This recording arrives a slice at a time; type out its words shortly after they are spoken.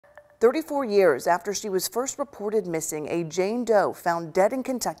34 years after she was first reported missing, a Jane Doe found dead in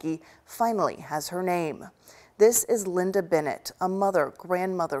Kentucky finally has her name. This is Linda Bennett, a mother,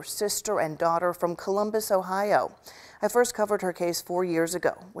 grandmother, sister, and daughter from Columbus, Ohio. I first covered her case 4 years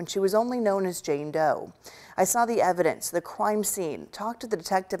ago when she was only known as Jane Doe. I saw the evidence, the crime scene, talked to the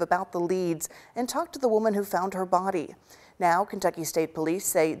detective about the leads, and talked to the woman who found her body. Now, Kentucky State Police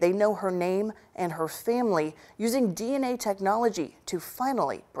say they know her name and her family using DNA technology to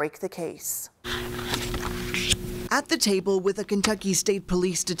finally break the case. At the table with a Kentucky State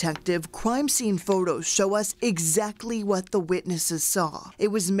Police detective, crime scene photos show us exactly what the witnesses saw. It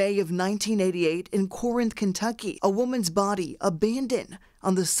was May of 1988 in Corinth, Kentucky, a woman's body abandoned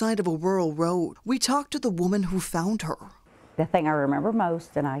on the side of a rural road. We talked to the woman who found her. The thing I remember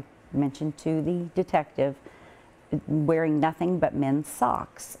most, and I mentioned to the detective, wearing nothing but men's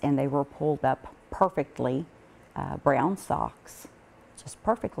socks, and they were pulled up perfectly, brown socks. Just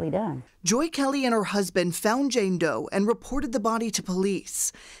perfectly done. Joy Kelly and her husband found Jane Doe and reported the body to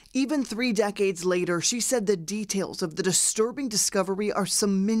police. Even 3 decades later, she said the details of the disturbing discovery are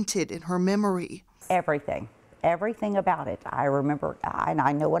cemented in her memory. Everything about it. I remember, and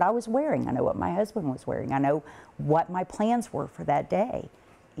I know what I was wearing. I know what my husband was wearing. I know what my plans were for that day.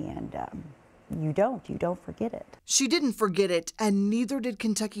 And you don't forget it. She didn't forget it, and neither did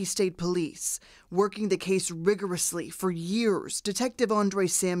Kentucky State Police. Working the case rigorously for years, Detective Andre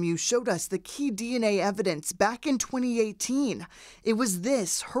Samu showed us the key DNA evidence back in 2018. It was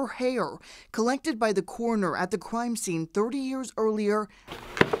this, her hair, collected by the coroner at the crime scene 30 years earlier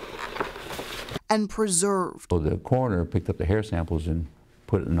and preserved. So the coroner picked up the hair samples and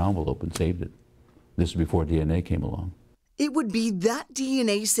put it in an envelope and saved it. This is before DNA came along. It would be that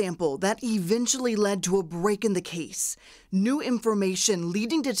DNA sample that eventually led to a break in the case. New information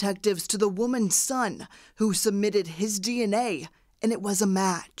leading detectives to the woman's son, who submitted his DNA, and it was a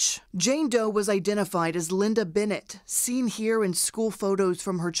match. Jane Doe was identified as Linda Bennett, seen here in school photos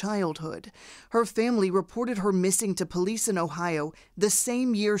from her childhood. Her family reported her missing to police in Ohio the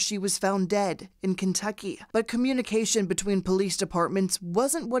same year she was found dead in Kentucky. But communication between police departments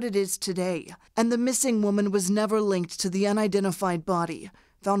wasn't what it is today, and the missing woman was never linked to the unidentified body,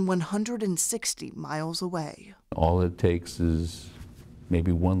 found 160 miles away. All it takes is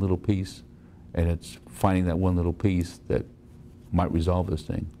maybe one little piece, and it's finding that one little piece that might resolve this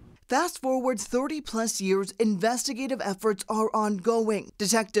thing. Fast forward 30-plus years, investigative efforts are ongoing.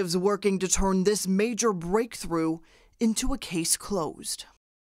 Detectives working to turn this major breakthrough into a case closed.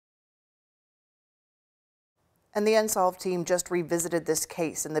 And the Unsolved team just revisited this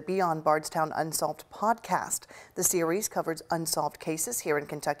case in the Beyond Bardstown Unsolved podcast. The series covers unsolved cases here in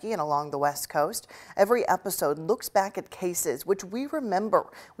Kentucky and along the West Coast. Every episode looks back at cases which we remember.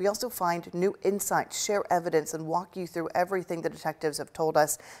 We also find new insights, share evidence, and walk you through everything the detectives have told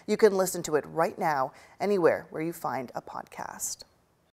us. You can listen to it right now, anywhere where you find a podcast.